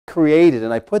created,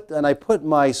 and I put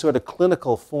my sort of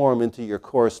clinical form into your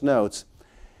course notes,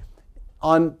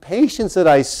 on patients that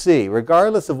I see,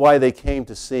 regardless of why they came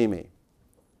to see me,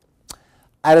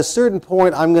 at a certain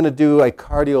point, I'm going to do a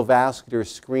cardiovascular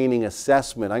screening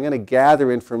assessment. I'm going to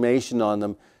gather information on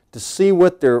them to see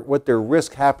what their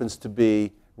risk happens to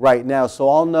be right now, so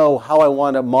I'll know how I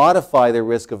want to modify their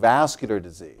risk of vascular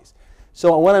disease.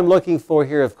 So what I'm looking for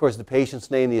here, of course, the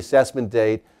patient's name, the assessment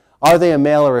date. Are they a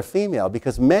male or a female?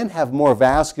 Because men have more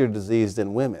vascular disease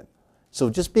than women. So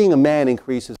just being a man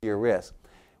increases your risk.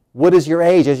 What is your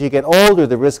age? As you get older,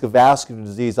 the risk of vascular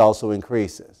disease also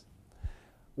increases.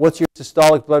 What's your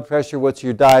systolic blood pressure? What's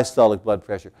your diastolic blood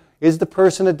pressure? Is the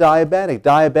person a diabetic?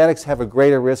 Diabetics have a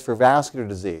greater risk for vascular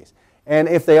disease. And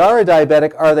if they are a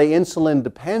diabetic, are they insulin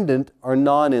dependent or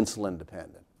non-insulin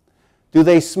dependent? Do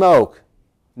they smoke?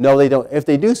 No, they don't. If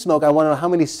they do smoke, I want to know how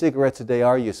many cigarettes a day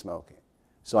are you smoking?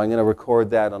 So I'm going to record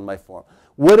that on my form.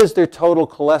 What is their total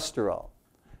cholesterol?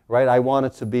 Right? I want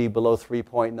it to be below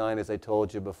 3.9, as I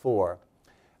told you before.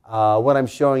 What I'm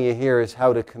showing you here is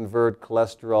how to convert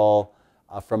cholesterol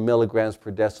from milligrams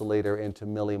per deciliter into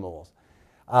millimoles.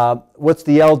 What's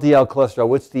the LDL cholesterol?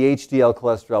 What's the HDL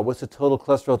cholesterol? What's the total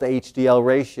cholesterol to HDL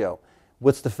ratio?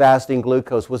 What's the fasting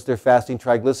glucose? What's their fasting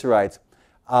triglycerides?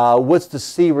 What's the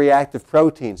C-reactive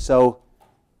protein? So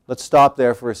let's stop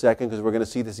there for a second because we're going to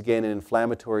see this again in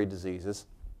inflammatory diseases.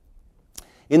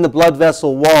 In the blood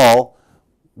vessel wall,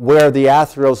 where the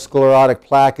atherosclerotic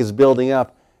plaque is building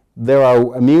up, there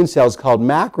are immune cells called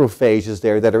macrophages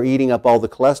there that are eating up all the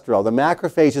cholesterol. The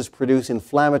macrophages produce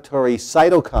inflammatory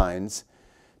cytokines.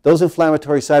 Those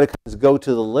inflammatory cytokines go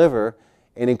to the liver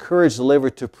and encourage the liver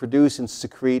to produce and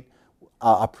secrete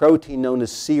a protein known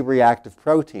as C-reactive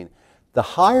protein. The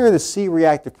higher the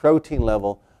C-reactive protein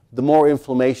level, the more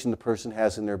inflammation the person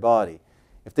has in their body.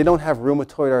 If they don't have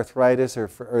rheumatoid arthritis or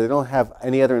they don't have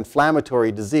any other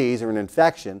inflammatory disease or an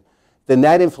infection, then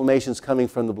that inflammation is coming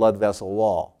from the blood vessel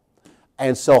wall.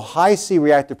 And so high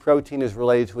C-reactive protein is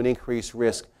related to an increased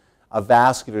risk of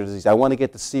vascular disease. I want to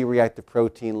get the C-reactive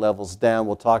protein levels down.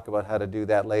 We'll talk about how to do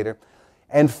that later.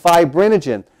 And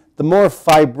fibrinogen. The more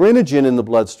fibrinogen in the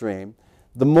bloodstream,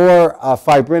 the more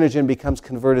fibrinogen becomes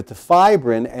converted to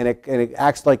fibrin, and it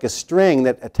acts like a string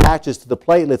that attaches to the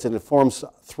platelets, and it forms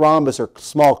thrombus or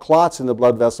small clots in the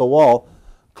blood vessel wall.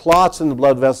 Clots in the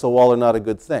blood vessel wall are not a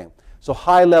good thing. So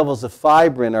high levels of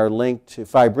fibrinogen are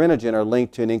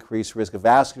linked to an increased risk of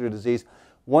vascular disease.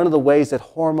 One of the ways that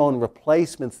hormone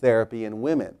replacement therapy in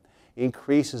women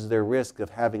increases their risk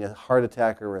of having a heart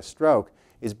attack or a stroke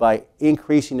is by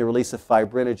increasing the release of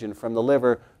fibrinogen from the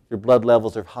liver. Your blood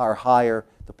levels are higher,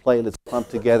 the platelets clump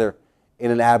together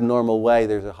in an abnormal way,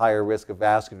 there's a higher risk of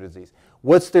vascular disease.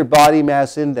 What's their body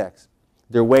mass index?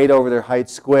 Their weight over their height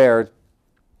squared.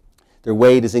 Their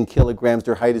weight is in kilograms,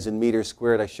 their height is in meters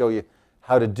squared. I show you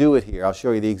how to do it here. I'll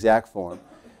show you the exact form.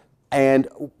 And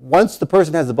once the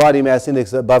person has the body mass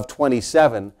index above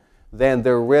 27, then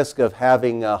their risk of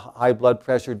having high blood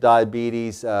pressure,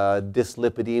 diabetes,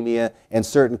 dyslipidemia, and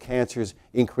certain cancers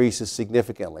increases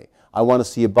significantly. I want to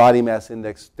see a body mass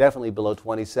index definitely below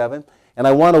 27. And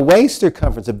I want a waist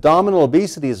circumference. Abdominal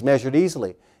obesity is measured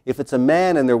easily. If it's a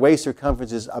man and their waist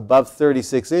circumference is above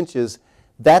 36 inches,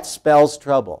 that spells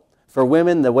trouble. For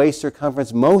women, the waist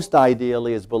circumference most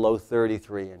ideally is below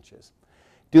 33 inches.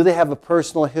 Do they have a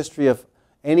personal history of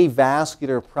any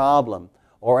vascular problem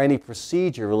or any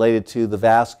procedure related to the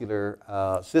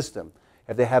vascular system?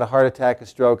 Have they had a heart attack, a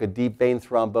stroke, a deep vein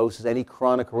thrombosis, any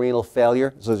chronic renal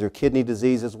failure? So is there kidney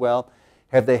disease as well?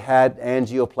 Have they had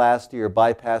angioplasty or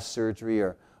bypass surgery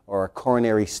or a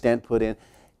coronary stent put in?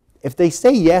 If they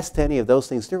say yes to any of those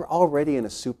things, they're already in a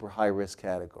super high risk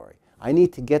category. I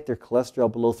need to get their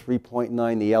cholesterol below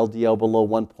 3.9, the LDL below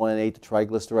 1.8, the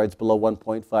triglycerides below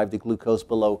 1.5, the glucose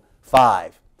below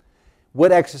 5.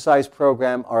 What exercise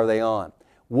program are they on?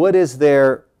 What does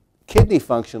their kidney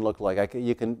function look like?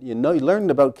 You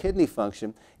learned about kidney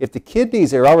function. If the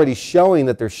kidneys are already showing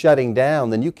that they're shutting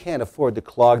down, then you can't afford to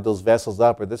clog those vessels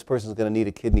up, or this person's going to need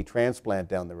a kidney transplant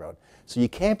down the road. So you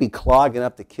can't be clogging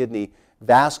up the kidney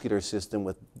vascular system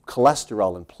with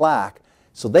cholesterol and plaque.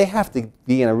 So they have to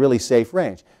be in a really safe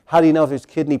range. How do you know if there's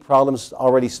kidney problems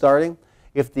already starting?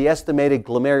 If the estimated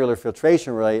glomerular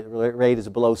filtration rate is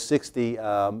below 60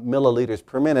 milliliters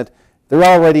per minute, they're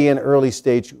already in early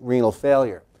stage renal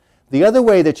failure. The other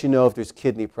way that you know if there's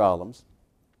kidney problems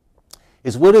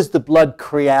is what is the blood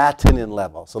creatinine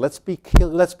level. So let's be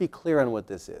clear on what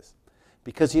this is.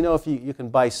 Because you know if you can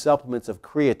buy supplements of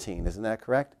creatine, isn't that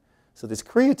correct? So there's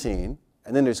creatine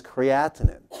and then there's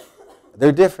creatinine.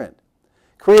 They're different.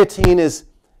 Creatine is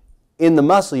in the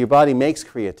muscle. Your body makes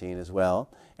creatine as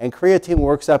well. And creatine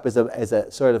works up as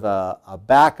a sort of a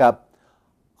backup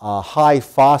high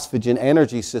phosphagen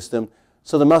energy system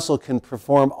so the muscle can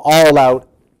perform all-out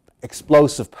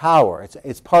explosive power.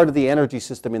 It's part of the energy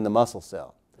system in the muscle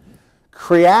cell.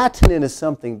 Creatinine is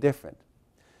something different.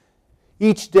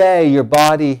 Each day your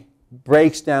body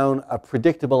breaks down a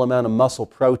predictable amount of muscle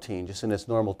protein just in its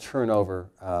normal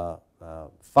turnover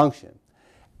function.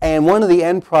 And one of the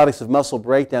end products of muscle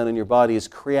breakdown in your body is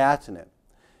creatinine.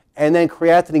 And then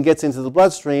creatinine gets into the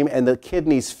bloodstream and the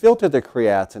kidneys filter the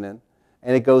creatinine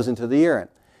and it goes into the urine.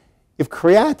 If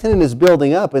creatinine is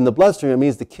building up in the bloodstream, it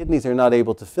means the kidneys are not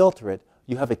able to filter it.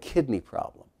 You have a kidney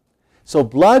problem. So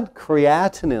blood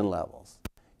creatinine levels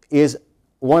is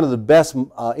one of the best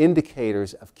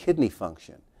indicators of kidney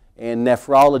function. And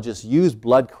nephrologists use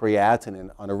blood creatinine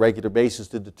on a regular basis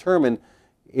to determine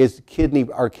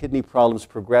are kidney problems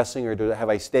progressing or have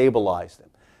I stabilized them.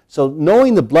 So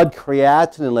knowing the blood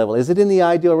creatinine level, is it in the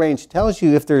ideal range, tells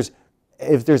you if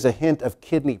there's a hint of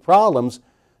kidney problems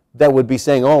that would be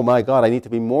saying, oh my God, I need to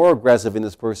be more aggressive in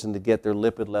this person to get their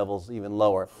lipid levels even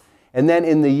lower. And then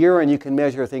in the urine, you can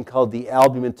measure a thing called the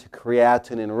albumin to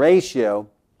creatinine ratio.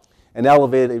 An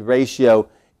elevated ratio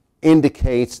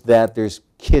indicates that there's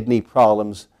kidney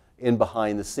problems in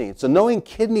behind the scenes. So knowing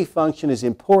kidney function is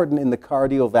important in the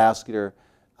cardiovascular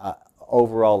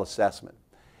overall assessment.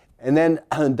 And then,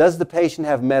 does the patient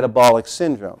have metabolic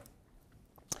syndrome?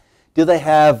 Do they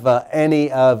have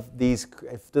any of these?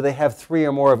 Do they have 3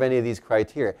 or more of any of these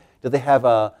criteria? Do they have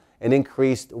an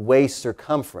increased waist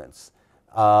circumference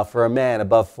for a man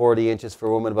above 40 inches, for a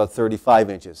woman above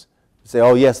 35 inches? You say,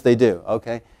 oh yes, they do.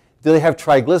 Okay. Do they have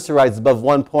triglycerides above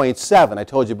 1.7? I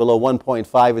told you below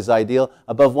 1.5 is ideal.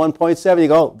 Above 1.7, you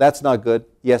go, oh, that's not good.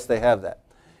 Yes, they have that.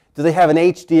 Do they have an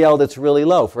HDL that's really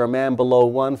low? For a man below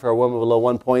 1, for a woman below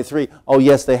 1.3? Oh,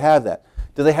 yes, they have that.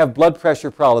 Do they have blood pressure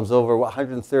problems over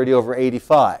 130 over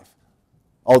 85?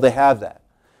 Oh, they have that.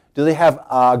 Do they have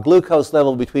a glucose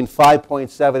level between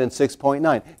 5.7 and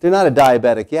 6.9? They're not a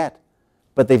diabetic yet,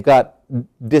 but they've got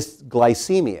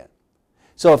dysglycemia.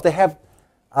 So if they have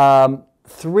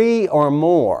 3 or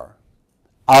more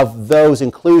of those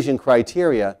inclusion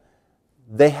criteria,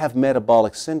 they have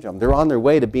metabolic syndrome. They're on their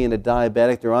way to being a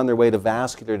diabetic. They're on their way to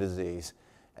vascular disease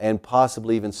and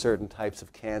possibly even certain types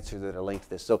of cancer that are linked to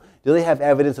this. So do they have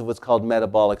evidence of what's called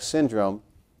metabolic syndrome?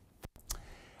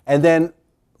 And then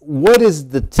what is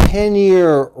the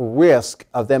 10-year risk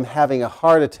of them having a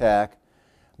heart attack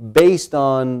based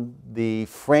on the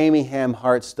Framingham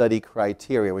Heart Study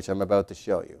criteria, which I'm about to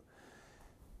show you?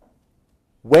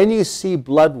 When you see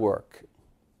blood work,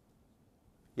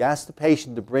 you ask the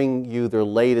patient to bring you their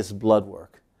latest blood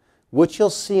work. What you'll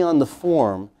see on the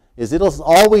form is it'll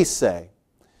always say,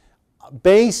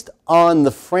 based on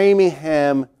the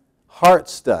Framingham Heart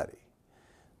Study,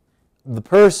 the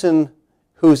person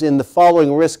who's in the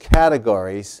following risk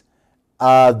categories,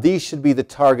 these should be the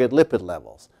target lipid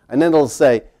levels. And then it'll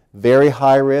say very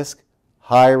high risk,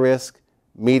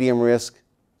 medium risk,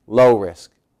 low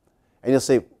risk. And you'll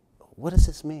say, what does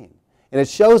this mean? And it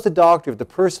shows the doctor if the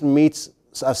person meets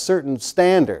a certain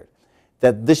standard,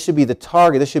 that this should be the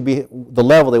target, this should be the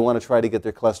level they want to try to get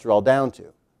their cholesterol down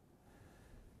to.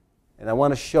 And I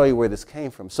want to show you where this came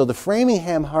from. So the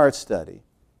Framingham Heart Study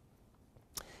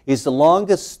is the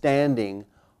longest standing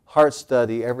heart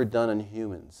study ever done in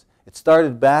humans. It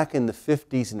started back in the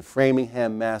 50s in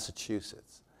Framingham,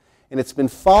 Massachusetts. And it's been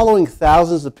following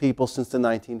thousands of people since the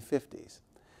 1950s.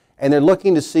 And they're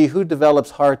looking to see who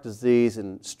develops heart disease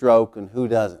and stroke and who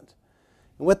doesn't.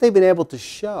 And what they've been able to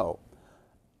show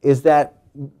is that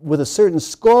with a certain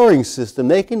scoring system,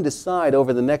 they can decide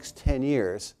over the next 10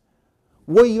 years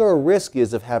what your risk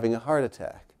is of having a heart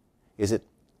attack. Is it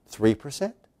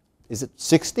 3%? Is it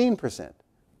 16%?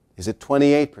 Is it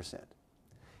 28%?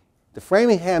 The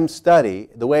Framingham study,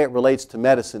 the way it relates to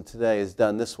medicine today, is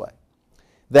done this way.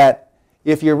 That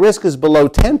if your risk is below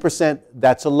 10%,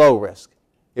 that's a low risk.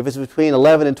 If it's between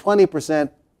 11 and 20%,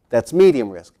 that's medium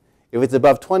risk. If it's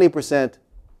above 20%,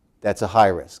 that's a high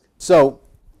risk. So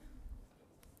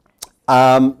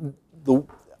I'm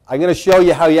going to show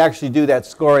you how you actually do that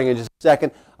scoring in just a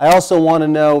second. I also want to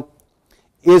know,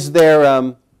 is there,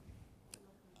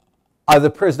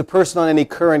 is the person on any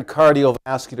current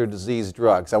cardiovascular disease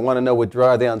drugs? I want to know what drug,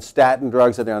 are they on statin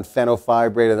drugs? Are they on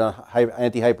fenofibrate? Are they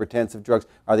on antihypertensive drugs?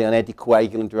 Are they on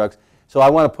anticoagulant drugs? So I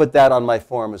want to put that on my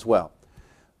form as well.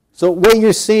 So what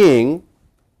you're seeing,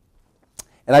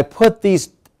 and I put these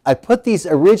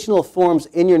original forms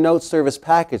in your note service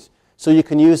package so you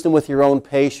can use them with your own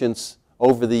patients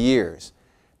over the years.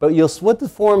 But what the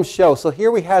forms show, so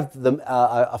here we have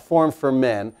a form for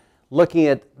men looking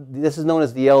at, this is known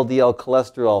as the LDL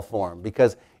cholesterol form,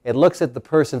 because It looks at the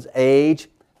person's age,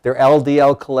 their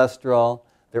LDL cholesterol,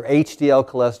 their HDL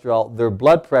cholesterol, their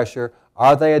blood pressure.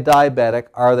 Are they a diabetic?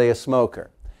 Are they a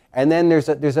smoker? And then there's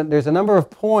a number of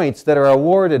points that are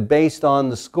awarded based on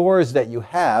the scores that you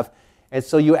have. And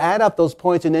so you add up those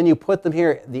points and then you put them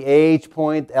here, the age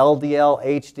point, LDL,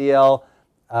 HDL,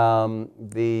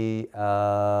 the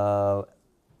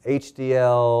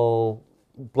HDL,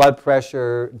 blood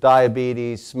pressure,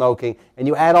 diabetes, smoking, and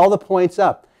you add all the points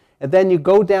up. And then you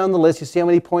go down the list, you see how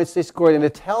many points they scored, and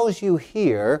it tells you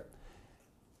here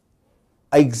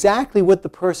exactly what the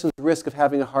person's risk of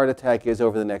having a heart attack is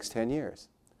over the next 10 years.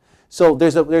 So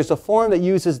there's a form that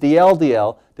uses the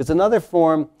LDL. There's another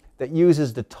form that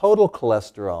uses the total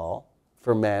cholesterol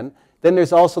for men. Then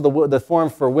there's also the form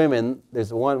for women. There's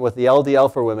the one with the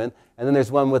LDL for women, and then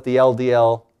there's one with the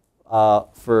LDL or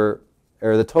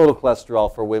the total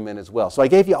cholesterol for women as well. So I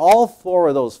gave you all 4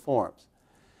 of those forms.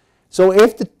 So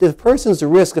if the person's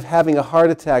risk of having a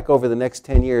heart attack over the next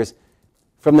 10 years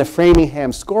from the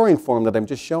Framingham scoring form that I'm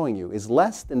just showing you is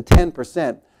less than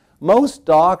 10%, most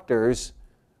doctors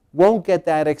won't get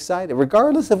that excited,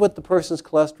 regardless of what the person's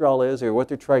cholesterol is or what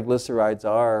their triglycerides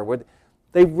are. Or what,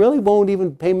 they really won't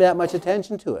even pay that much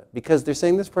attention to it because they're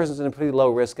saying this person's in a pretty low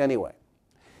risk anyway.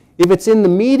 If it's in the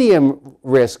medium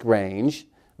risk range,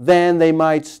 then they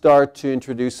might start to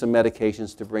introduce some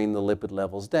medications to bring the lipid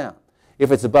levels down. If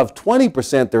it's above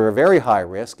 20%, they're a very high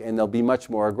risk and they'll be much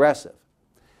more aggressive.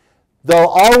 They'll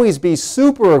always be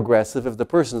super aggressive if the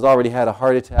person's already had a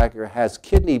heart attack or has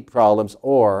kidney problems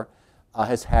or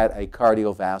has had a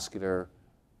cardiovascular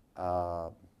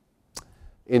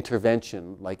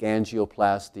intervention like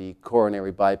angioplasty,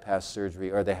 coronary bypass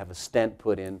surgery, or they have a stent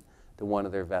put in to one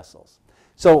of their vessels.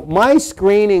 So my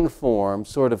screening form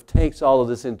sort of takes all of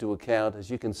this into account, as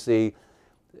you can see,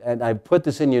 and I put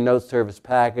this in your note service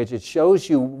package. It shows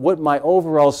you what my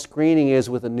overall screening is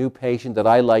with a new patient that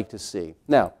I like to see.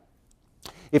 Now,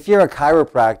 if you're a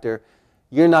chiropractor,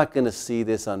 you're not going to see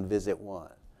this on visit 1.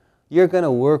 You're going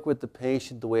to work with the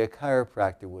patient the way a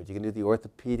chiropractor would. You're going to do the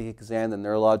orthopedic exam, the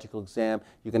neurological exam.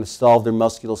 You're going to solve their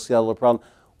musculoskeletal problem.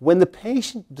 When the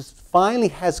patient just finally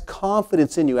has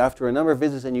confidence in you after a number of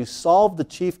visits and you solve the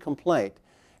chief complaint,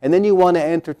 and then you want to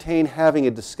entertain having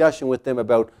a discussion with them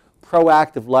about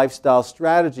proactive lifestyle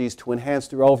strategies to enhance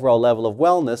their overall level of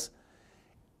wellness,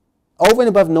 over and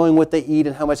above knowing what they eat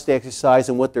and how much they exercise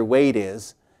and what their weight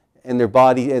is and their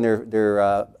body and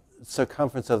their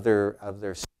circumference of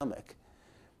their stomach,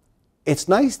 it's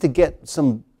nice to get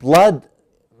some blood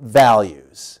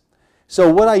values.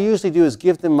 So what I usually do is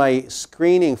give them my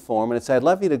screening form and say, I'd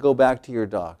love you to go back to your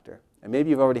doctor. And maybe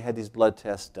you've already had these blood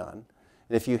tests done.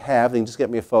 And if you have, then just get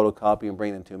me a photocopy and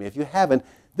bring them to me. If you haven't,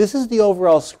 this is the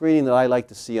overall screening that I like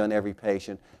to see on every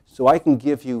patient, so I can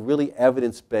give you really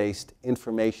evidence-based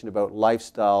information about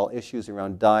lifestyle issues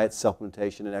around diet,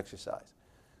 supplementation, and exercise.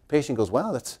 The patient goes,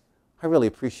 wow, I really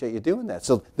appreciate you doing that.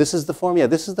 So this is the form. Yeah,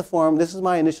 this is the form. This is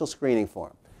my initial screening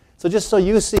form. So just so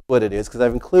you see what it is, because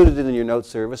I've included it in your note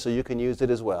service so you can use it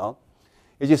as well.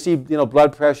 As you see,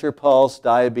 blood pressure, pulse,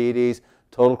 diabetes,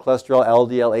 total cholesterol,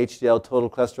 LDL, HDL, total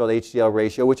cholesterol, HDL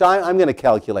ratio, which I'm going to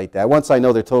calculate that. Once I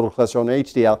know their total cholesterol and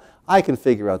HDL, I can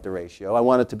figure out the ratio. I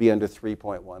want it to be under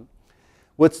 3.1.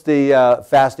 What's the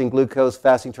fasting glucose,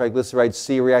 fasting triglycerides,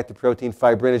 C-reactive protein,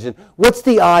 fibrinogen? What's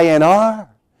the INR?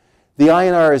 The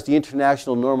INR is the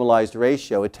International Normalized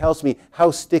Ratio. It tells me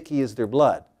how sticky is their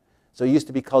blood. So it used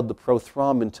to be called the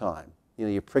prothrombin time.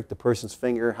 You prick the person's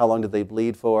finger, how long did they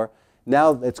bleed for?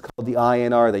 Now it's called the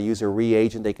INR. They use a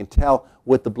reagent. They can tell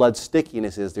what the blood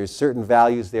stickiness is. There's certain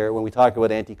values there. When we talk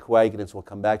about anticoagulants, we'll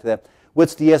come back to that.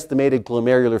 What's the estimated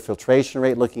glomerular filtration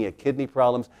rate, looking at kidney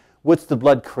problems? What's the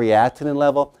blood creatinine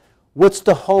level? What's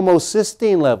the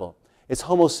homocysteine level? As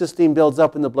homocysteine builds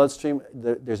up in the bloodstream,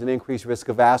 there's an increased risk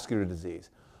of vascular disease.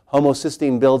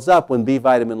 Homocysteine builds up when B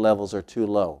vitamin levels are too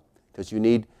low because you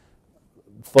need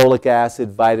folic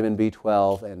acid, vitamin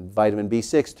B12, and vitamin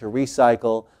B6 to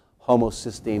recycle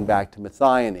homocysteine back to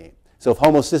methionine. So if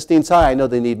homocysteine is high, I know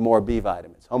they need more B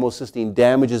vitamins. Homocysteine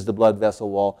damages the blood vessel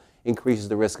wall, increases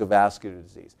the risk of vascular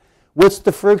disease. What's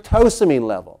the fructosamine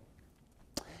level?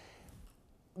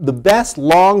 The best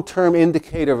long-term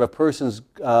indicator of a person's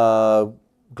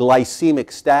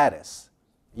glycemic status,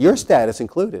 your status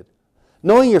included.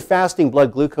 Knowing your fasting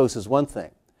blood glucose is one thing,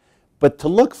 but to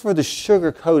look for the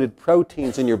sugar-coated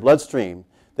proteins in your bloodstream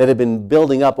that have been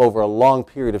building up over a long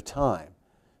period of time,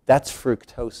 that's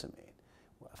fructosamine.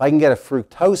 If I can get a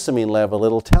fructosamine level,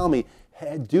 it'll tell me,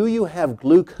 hey, do you have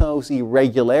glucose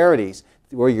irregularities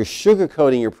where you're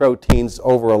sugar-coating your proteins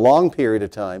over a long period of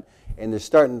time and they're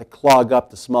starting to clog up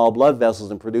the small blood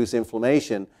vessels and produce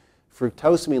inflammation?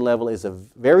 Fructosamine level is a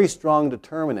very strong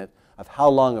determinant of how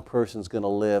long a person's going to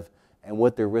live and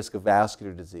what their risk of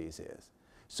vascular disease is.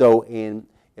 So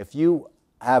if you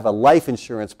have a life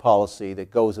insurance policy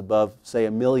that goes above, say,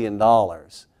 $1 million,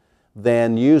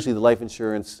 then usually the life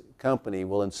insurance company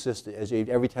will insist,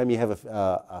 every time you have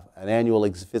an annual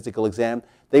physical exam,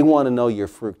 they want to know your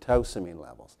fructosamine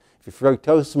levels. If your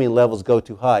fructosamine levels go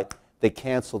too high, they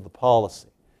cancel the policy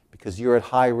because you're at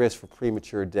high risk for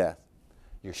premature death.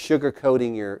 You're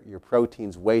sugar-coating your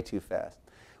proteins way too fast.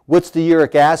 What's the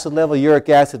uric acid level? Uric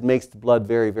acid makes the blood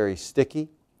very, very sticky,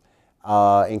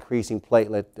 increasing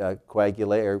platelet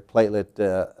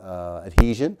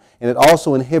adhesion. And it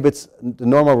also inhibits the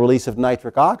normal release of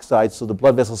nitric oxide, so the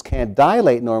blood vessels can't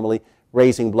dilate normally,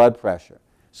 raising blood pressure.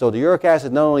 So the uric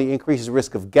acid not only increases the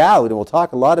risk of gout, and we'll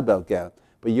talk a lot about gout,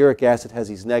 but uric acid has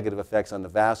these negative effects on the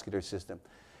vascular system.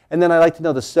 And then I like to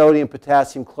know the sodium,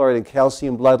 potassium, chloride, and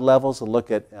calcium blood levels and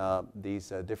look at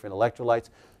these different electrolytes.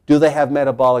 Do they have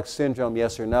metabolic syndrome,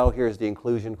 yes or no? Here's the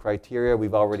inclusion criteria.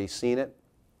 We've already seen it.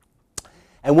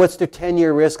 And what's their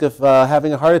 10-year risk of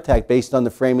having a heart attack based on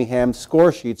the Framingham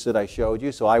score sheets that I showed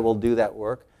you? So I will do that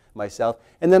work myself.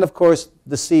 And then, of course,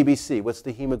 the CBC. What's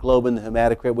the hemoglobin, the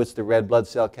hematocrit? What's the red blood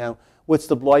cell count? What's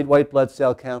the white blood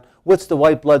cell count? What's the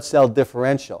white blood cell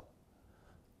differential?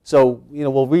 So,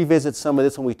 we'll revisit some of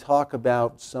this when we talk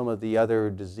about some of the other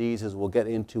diseases. We'll get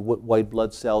into what white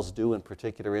blood cells do in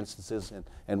particular instances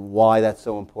and why that's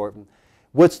so important.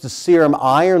 What's the serum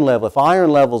iron level? If iron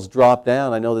levels drop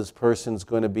down, I know this person's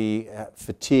going to be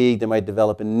fatigued. They might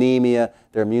develop anemia.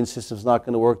 Their immune system's not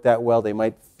going to work that well. They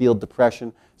might feel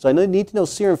depression. So I need to know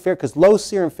serum ferritin, because low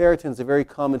serum ferritin is a very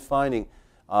common finding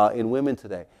in women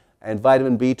today. And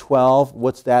vitamin B12,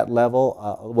 what's that level?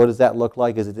 What does that look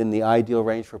like? Is it in the ideal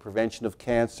range for prevention of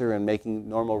cancer and making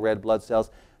normal red blood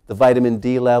cells? The vitamin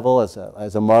D level as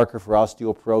a marker for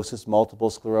osteoporosis,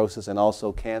 multiple sclerosis, and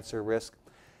also cancer risk.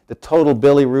 The total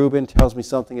bilirubin tells me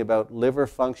something about liver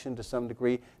function to some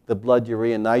degree. The blood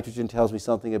urea nitrogen tells me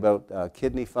something about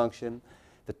kidney function.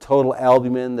 The total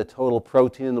albumin, the total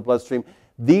protein in the bloodstream.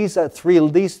 These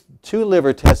two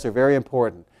liver tests are very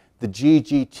important. The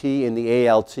GGT and the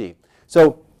ALT.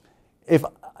 So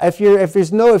if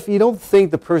you don't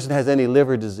think the person has any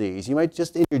liver disease, you might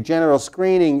just, in your general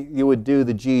screening, you would do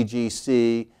the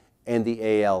GGC and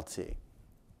the ALT.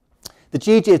 The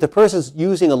GG, if the person's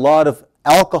using a lot of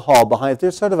alcohol behind it, they're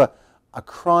sort of a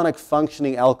chronic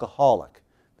functioning alcoholic.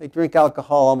 They drink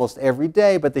alcohol almost every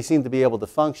day, but they seem to be able to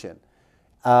function.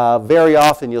 Very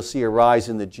often you'll see a rise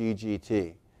in the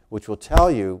GGT, which will tell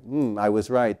you, I was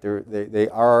right, they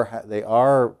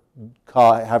are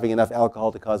having enough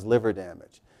alcohol to cause liver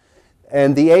damage.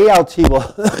 And the ALT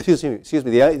will, excuse me,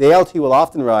 the ALT will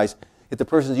often rise if the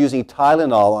person's using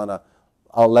Tylenol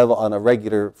on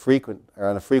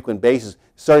a frequent basis,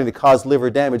 starting to cause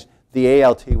liver damage. The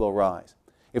ALT will rise.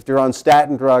 If they're on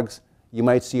statin drugs, you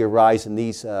might see a rise in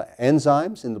these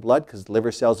enzymes in the blood because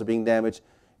liver cells are being damaged,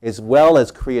 as well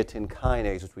as creatine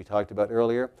kinase, which we talked about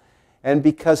earlier. And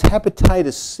because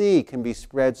hepatitis C can be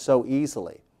spread so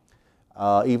easily,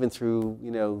 even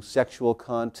through sexual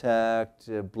contact,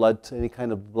 any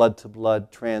kind of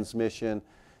blood-to-blood transmission,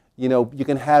 you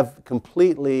can have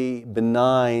completely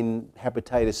benign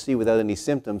hepatitis C without any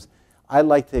symptoms. I'd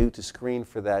like to screen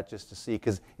for that just to see,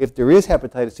 because if there is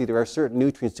hepatitis C, there are certain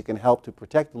nutrients that can help to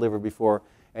protect the liver before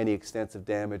any extensive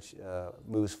damage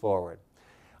moves forward.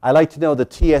 I like to know the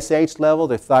TSH level,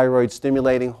 the thyroid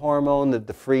stimulating hormone,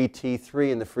 the free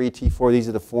T3 and the free T4. These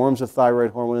are the forms of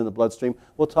thyroid hormone in the bloodstream.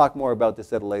 We'll talk more about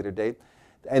this at a later date.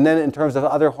 And then in terms of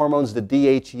other hormones, the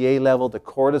DHEA level, the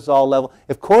cortisol level.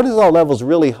 If cortisol level is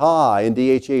really high and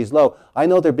DHEA is low, I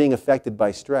know they're being affected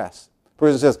by stress. The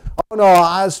person says, oh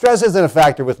no, stress isn't a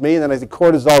factor with me. And then I say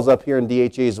cortisol's up here and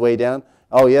DHEA is way down.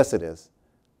 Oh yes it is.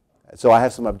 So I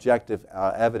have some objective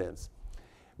evidence.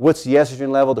 What's the estrogen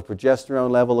level, the progesterone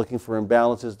level, looking for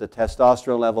imbalances, the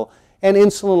testosterone level, and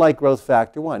insulin-like growth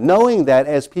factor 1. Knowing that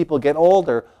as people get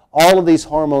older, all of these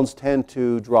hormones tend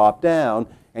to drop down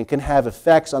and can have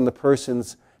effects on the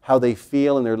person's how they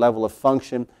feel and their level of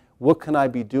function. What can I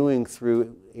be doing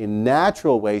in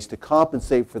natural ways to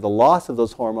compensate for the loss of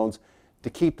those hormones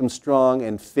to keep them strong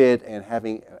and fit and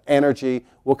having energy?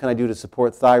 What can I do to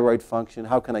support thyroid function?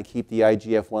 How can I keep the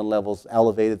IGF-1 levels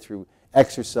elevated through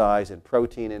exercise and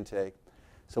protein intake?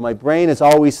 So my brain is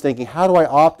always thinking, how do I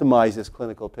optimize this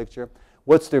clinical picture?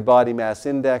 What's their body mass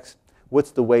index?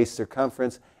 What's the waist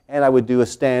circumference? And I would do a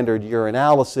standard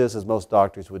urinalysis, as most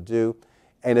doctors would do.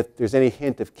 And if there's any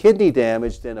hint of kidney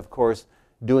damage, then of course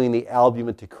doing the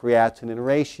albumin to creatinine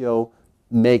ratio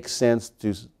makes sense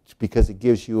because it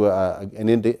gives you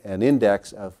an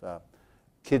index of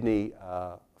kidney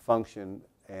function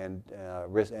and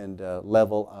risk and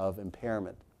level of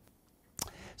impairment.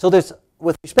 So there's,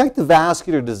 with respect to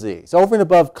vascular disease, over and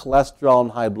above cholesterol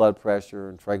and high blood pressure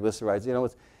and triglycerides, you know,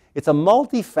 it's a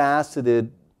multifaceted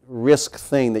risk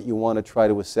thing that you want to try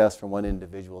to assess from one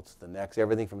individual to the next,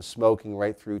 everything from smoking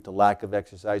right through to lack of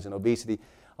exercise and obesity.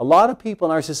 A lot of people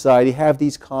in our society have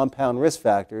these compound risk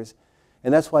factors,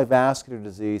 and that's why vascular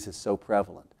disease is so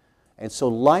prevalent. And so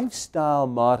lifestyle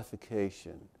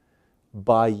modification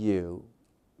by you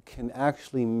can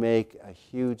actually make a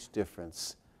huge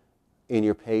difference in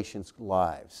your patients'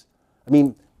 lives. I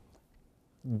mean,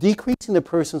 decreasing the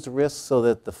person's risk so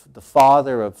that the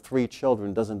father of 3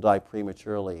 children doesn't die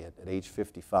prematurely at age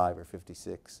 55 or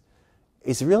 56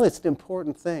 is really, it's an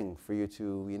important thing for you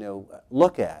to, you know,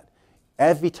 look at.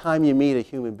 Every time you meet a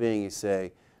human being, you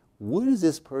say, what is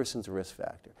this person's risk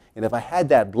factor? And if I had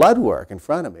that blood work in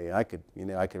front of me, I could, you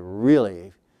know, I could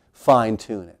really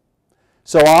fine-tune it.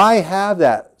 So I have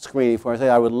that screening form. I say,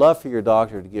 I would love for your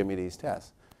doctor to give me these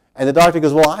tests. And the doctor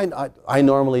goes, well, I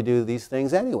normally do these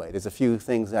things anyway. There's a few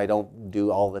things I don't do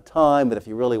all the time, but if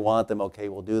you really want them, okay,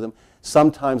 we'll do them.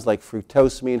 Sometimes like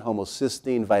fructosamine,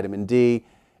 homocysteine, vitamin D,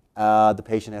 the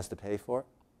patient has to pay for it.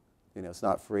 You know, it's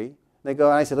not free. And they go,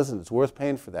 and I said, listen, it's worth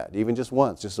paying for that, even just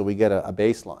once, just so we get a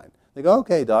baseline. They go,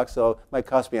 okay, doc, so it might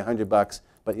cost me $100,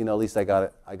 but you know, at least I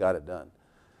got it done.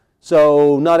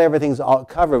 So not everything's all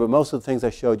covered, but most of the things I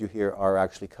showed you here are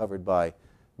actually covered by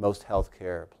most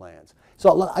healthcare plans.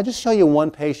 So I just show you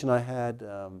one patient I had,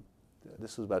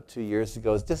 this was about 2 years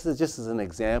ago. Just as an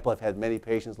example, I've had many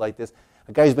patients like this.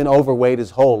 A guy who's been overweight his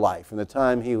whole life. From the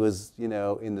time he was, you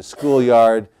know, in the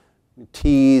schoolyard,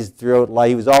 teased throughout life,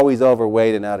 he was always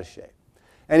overweight and out of shape.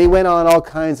 And he went on all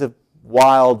kinds of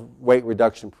wild weight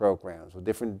reduction programs with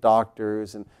different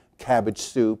doctors and cabbage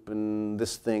soup and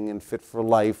this thing and Fit for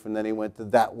Life, and then he went to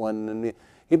that one, and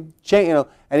he changed, you know,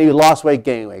 and he lost weight,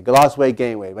 gained weight, lost weight,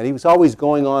 gained weight. But he was always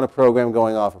going on a program,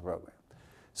 going off a program.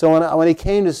 So when he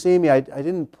came to see me, I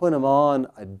didn't put him on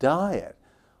a diet.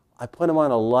 I put him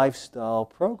on a lifestyle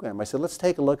program. I said, let's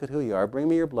take a look at who you are. Bring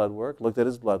me your blood work. Looked at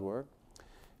his blood work.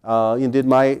 Did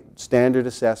my standard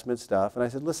assessment stuff. And I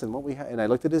said, listen, and I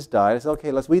looked at his diet. I said,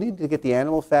 okay, we need to get the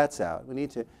animal fats out. We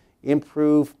need to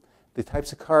improve the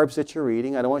types of carbs that you're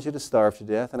eating. I don't want you to starve to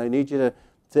death. And I need you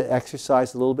to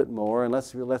exercise a little bit more. And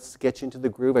let's get you into the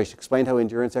groove. I explained how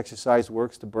endurance exercise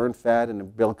works to burn fat and to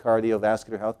build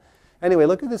cardiovascular health. Anyway,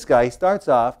 look at this guy. He starts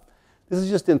off. This is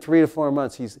just in 3 to 4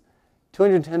 months. He's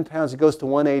 210 pounds. He goes to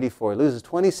 184. He loses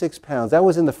 26 pounds. That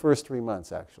was in the first 3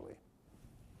 months, actually.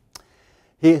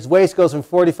 His waist goes from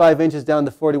 45 inches down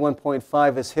to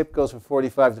 41.5. His hip goes from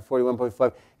 45 to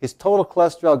 41.5. His total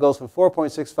cholesterol goes from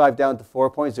 4.65 down to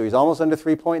 4.0. He's almost under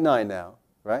 3.9 now,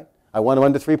 right? I want him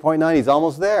under 3.9. He's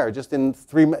almost there. Just in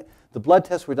the blood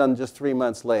tests were done just 3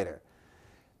 months later.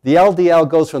 The LDL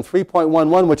goes from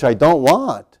 3.11, which I don't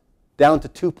want, down to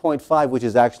 2.5, which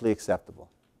is actually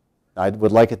acceptable. I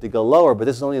would like it to go lower, but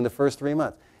this is only in the first 3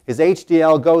 months. His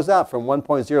HDL goes up from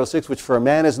 1.06, which for a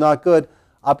man is not good,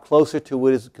 up closer to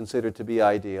what is considered to be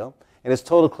ideal. And his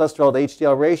total cholesterol to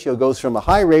HDL ratio goes from a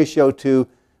high ratio to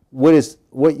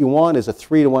what you want is a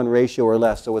 3-to-1 ratio or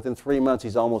less. So within 3 months,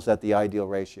 he's almost at the ideal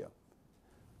ratio.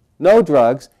 No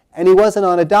drugs, and he wasn't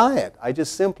on a diet. I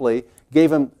just simply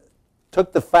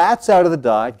took the fats out of the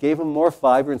diet, gave him more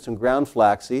fiber and some ground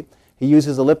flaxseed. He used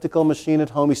his elliptical machine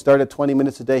at home. He started 20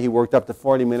 minutes a day. He worked up to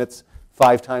 40 minutes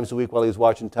 5 times a week while he was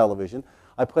watching television.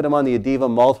 I put him on the Adiva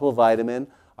multiple vitamin,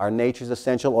 our Nature's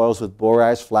Essential Oils with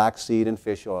borax, flaxseed, and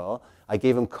fish oil. I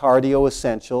gave him Cardio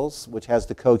Essentials, which has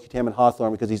the CoQ10 and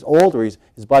hawthorn, because he's older. His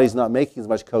body's not making as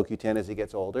much CoQ10 as he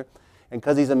gets older. And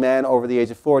because he's a man over the age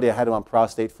of 40, I had him on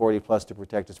Prostate 40 Plus to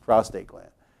protect his prostate gland.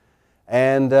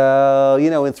 And,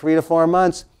 in 3 to 4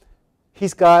 months,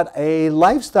 he's got a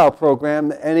lifestyle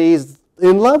program, and he's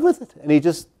in love with it. And he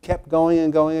just kept going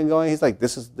and going and going. He's like,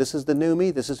 this is the new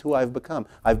me. This is who I've become.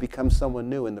 I've become someone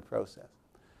new in the process.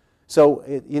 So,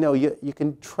 you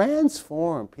can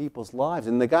transform people's lives.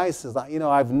 And the guy says, I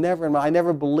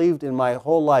never believed in my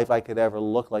whole life I could ever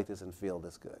look like this and feel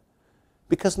this good.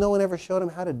 Because no one ever showed him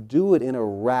how to do it in a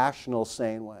rational,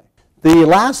 sane way. The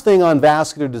last thing on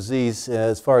vascular disease,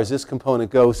 as far as this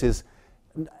component goes, is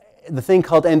the thing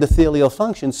called endothelial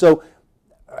function. So,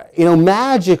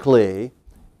 magically,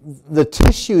 the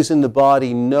tissues in the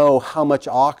body know how much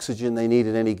oxygen they need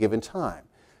at any given time.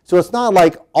 So it's not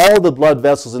like all the blood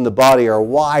vessels in the body are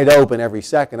wide open every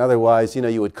second. Otherwise,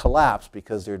 you would collapse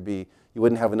because you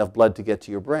wouldn't have enough blood to get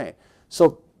to your brain.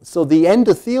 So the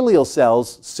endothelial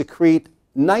cells secrete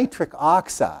nitric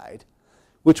oxide,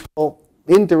 which will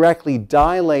indirectly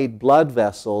dilate blood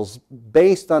vessels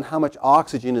based on how much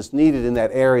oxygen is needed in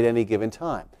that area at any given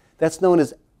time. That's known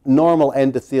as normal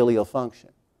endothelial function.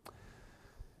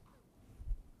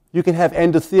 You can have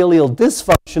endothelial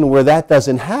dysfunction where that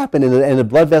doesn't happen and the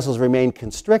blood vessels remain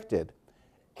constricted.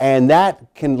 And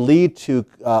that can lead to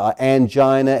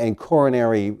angina and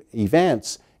coronary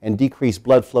events and decreased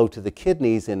blood flow to the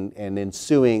kidneys and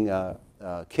ensuing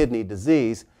kidney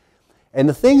disease. And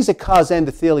the things that cause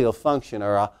endothelial function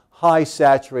are a high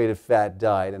saturated fat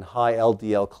diet and high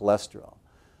LDL cholesterol.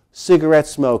 Cigarette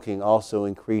smoking also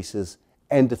increases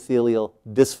endothelial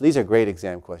dysfunction. These are great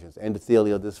exam questions.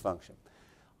 Endothelial dysfunction.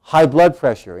 High blood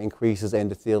pressure increases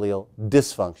endothelial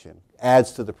dysfunction,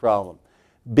 adds to the problem.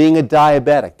 Being a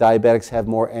diabetic, diabetics have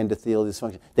more endothelial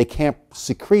dysfunction. They can't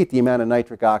secrete the amount of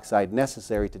nitric oxide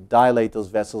necessary to dilate those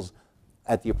vessels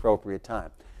at the appropriate time.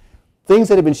 Things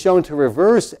that have been shown to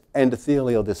reverse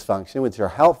endothelial dysfunction, which are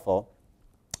helpful: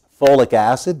 folic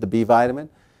acid, the B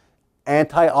vitamin,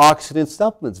 antioxidant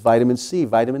supplements, vitamin C,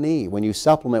 vitamin E. When you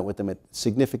supplement with them at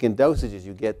significant dosages,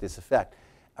 you get this effect.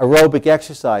 Aerobic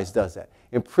exercise does that.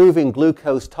 Improving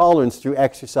glucose tolerance through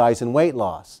exercise and weight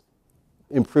loss.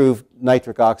 Improved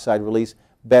nitric oxide release,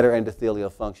 better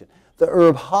endothelial function. The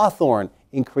herb hawthorn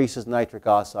increases nitric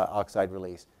oxide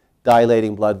release,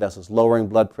 dilating blood vessels, lowering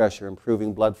blood pressure,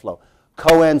 improving blood flow.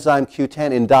 Coenzyme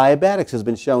Q10 in diabetics has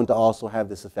been shown to also have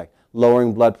this effect,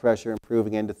 lowering blood pressure,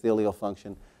 improving endothelial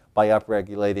function by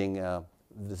upregulating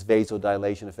this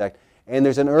vasodilation effect. And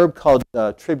there's an herb called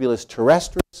Tribulus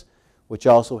terrestris, which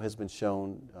also has been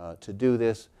shown to do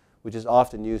this, which is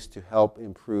often used to help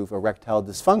improve erectile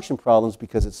dysfunction problems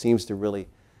because it seems to really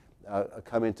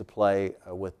come into play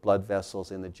with blood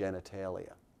vessels in the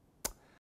genitalia.